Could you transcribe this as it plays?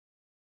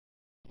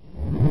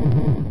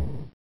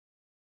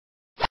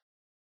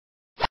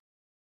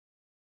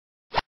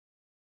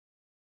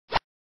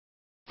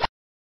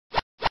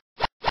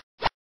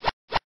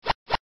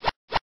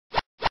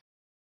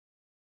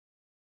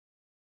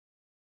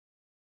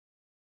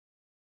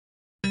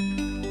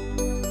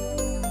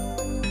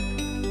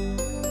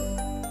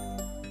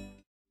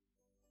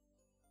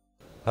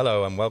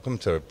Hello and welcome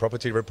to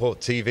Property Report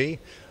TV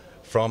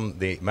from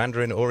the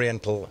Mandarin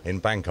Oriental in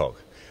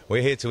Bangkok.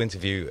 We're here to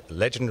interview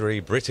legendary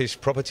British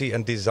property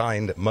and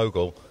design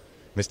mogul,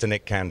 Mr.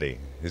 Nick Candy,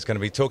 who's going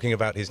to be talking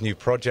about his new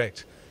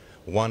project,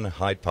 One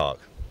Hyde Park.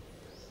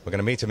 We're going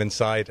to meet him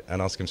inside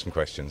and ask him some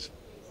questions.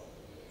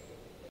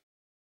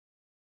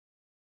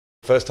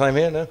 First time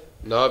here, no?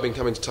 No, I've been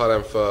coming to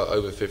Thailand for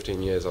over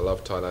 15 years. I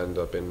love Thailand.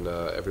 I've been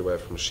everywhere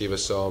from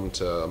Sivasom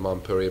to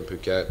Amanpuri in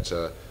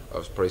Phuket.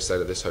 I've probably stayed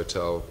at this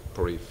hotel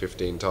probably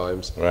 15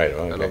 times. Right,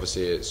 okay. And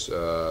obviously it's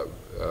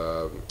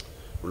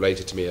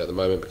related to me at the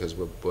moment because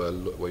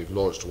we've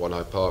launched One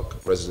Hyde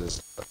Park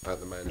residence at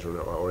the Mandarin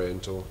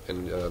Oriental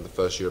in the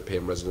first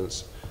European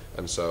residence.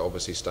 And so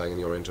obviously staying in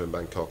the Oriental in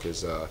Bangkok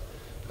is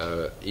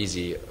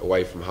easy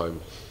away from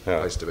home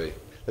place to be.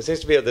 There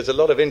seems to be there's a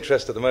lot of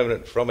interest at the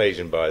moment from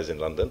Asian buyers in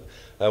London.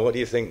 What do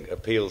you think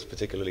appeals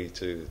particularly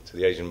to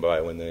the Asian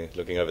buyer when they're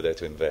looking over there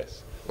to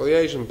invest? Well, the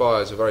Asian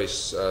buyers are very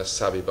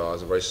savvy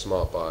buyers and very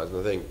smart buyers, and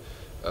I think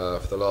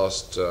for the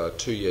last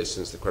 2 years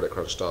since the credit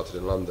crunch started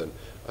in London,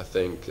 I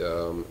think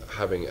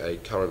having a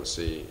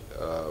currency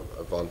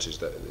advantage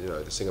that, you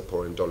know, the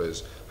Singaporean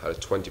dollars had a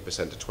 20%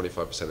 to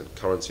 25%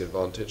 currency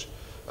advantage,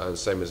 and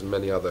same as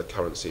many other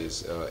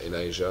currencies in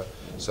Asia.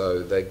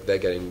 So they're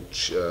getting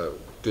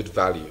good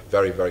value,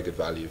 very, very good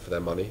value for their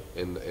money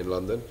in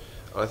London.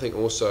 And I think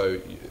also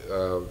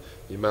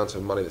the amount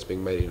of money that's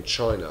being made in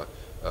China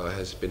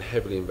has been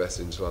heavily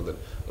invested into London.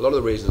 A lot of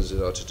the reasons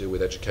are to do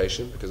with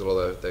education, because a lot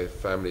of their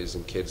families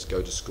and kids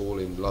go to school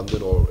in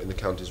London or in the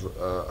counties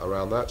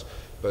around that.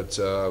 But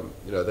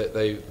you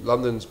know,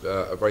 London's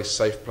a very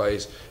safe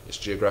place. It's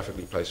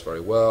geographically placed very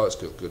well. It's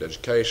got good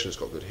education. It's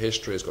got good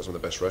history. It's got some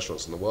of the best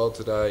restaurants in the world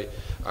today.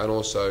 And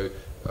also,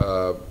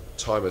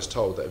 time has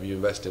told that if you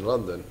invest in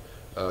London,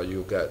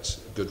 you'll get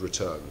good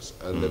returns.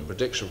 And the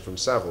prediction from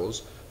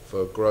Savills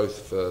for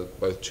growth for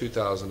both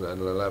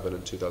 2011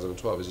 and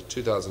 2012 is a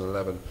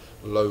 2011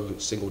 low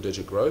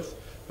single-digit growth,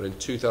 but in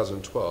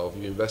 2012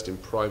 you invest in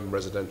prime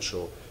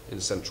residential in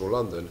central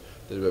London,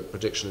 the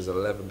prediction is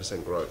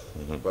 11%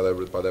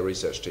 growth by their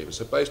research team.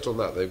 So based on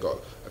that, they've got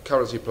a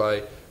currency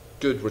play,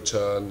 good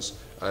returns,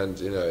 and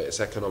you know, it's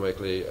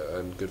economically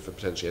and good for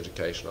potentially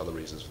education, other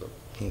reasons for them.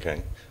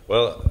 Okay.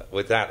 Well,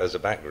 with that as a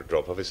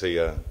backdrop, obviously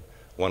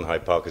One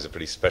Hyde Park is a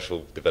pretty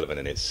special development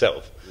in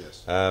itself.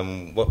 Yes.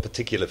 What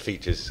particular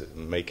features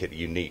make it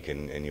unique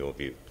in your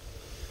view?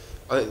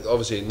 I think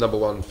obviously number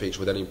one feature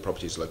with any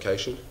property is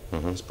location.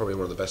 It's probably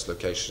one of the best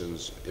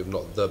locations, if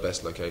not the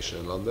best location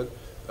in London,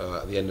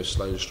 at the end of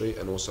Sloane Street,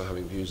 and also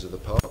having views of the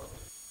park.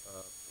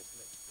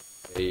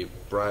 A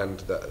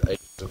brand that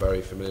Asians are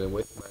very familiar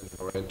with, Mandarin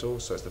Oriental,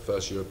 so it's the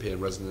first European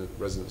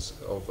residence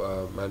of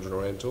Mandarin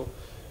Oriental.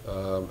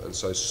 And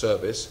so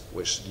service,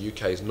 which the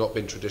UK has not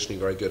been traditionally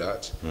very good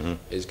at,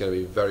 is going to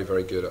be very,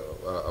 very good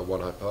at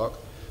One Hyde Park.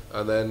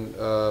 And then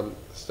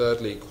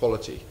thirdly,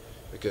 quality,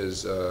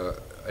 because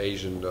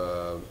Asian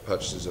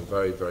purchasers are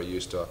very, very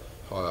used to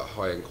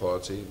high-end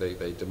quality.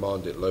 They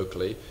demand it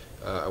locally,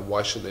 and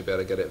why shouldn't they be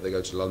able to get it if they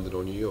go to London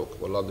or New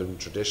York? Well, London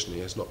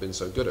traditionally has not been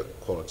so good at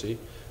quality,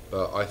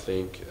 but I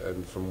think,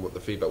 and from what the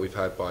feedback we've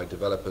had by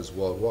developers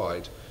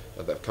worldwide,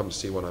 that have come to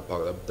see One Hyde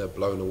Park, they're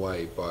blown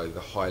away by the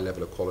high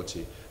level of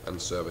quality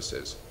and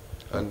services.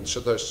 And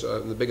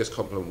the biggest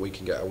compliment we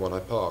can get at One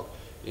Hyde Park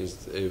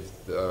is if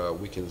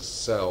we can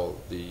sell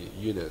the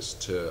units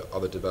to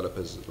other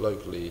developers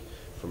locally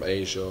from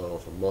Asia or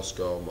from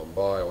Moscow or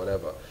Mumbai or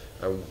whatever.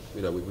 And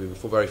you know, we've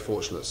been very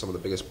fortunate that some of the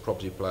biggest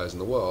property players in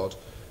the world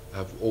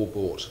have all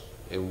bought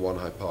in One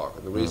Hyde Park.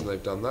 And the reason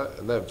they've done that,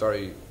 and they're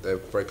very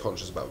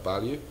conscious about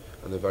value,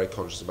 and they're very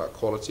conscious about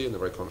quality, and they're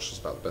very conscious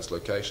about the best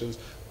locations.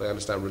 They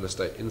understand real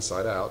estate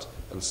inside out,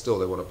 and still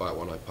they want to buy at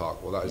One Hyde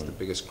Park. Well, that is the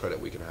biggest credit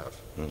we can have.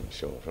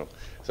 Sure.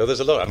 So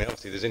there's a lot. I mean,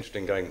 obviously there's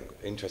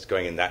interest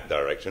going in that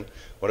direction.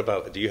 What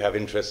about, do you have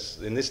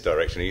interests in this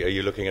direction? Are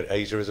you looking at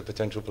Asia as a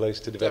potential place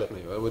to develop?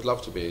 Definitely. I would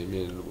love to be. I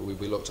mean,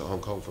 we looked at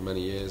Hong Kong for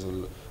many years,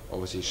 and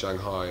obviously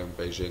Shanghai and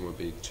Beijing would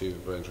be two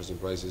very interesting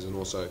places, and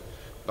also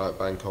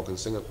Bangkok and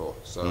Singapore.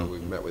 So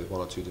we've met with one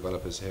or two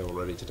developers here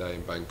already today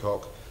in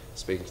Bangkok,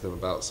 speaking to them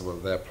about some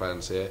of their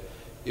plans here.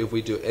 If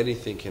we do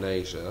anything in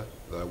Asia,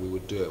 we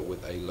would do it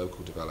with a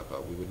local developer.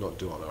 We would not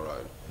do it on our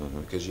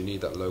own, because you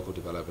need that local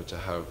developer to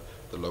have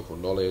the local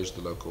knowledge,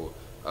 the local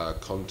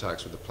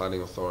contacts with the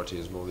planning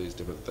authorities and all these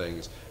different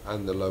things,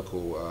 and the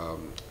local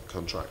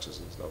contractors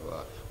and stuff like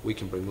that. We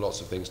can bring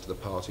lots of things to the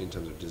party in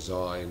terms of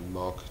design,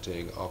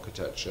 marketing,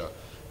 architecture,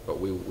 but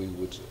we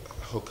would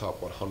hook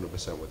up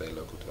 100% with a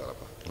local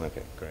developer.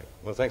 Okay, great.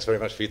 Well, thanks very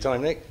much for your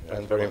time, Nick,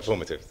 and very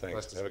informative.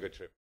 Thanks. Have a good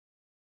trip.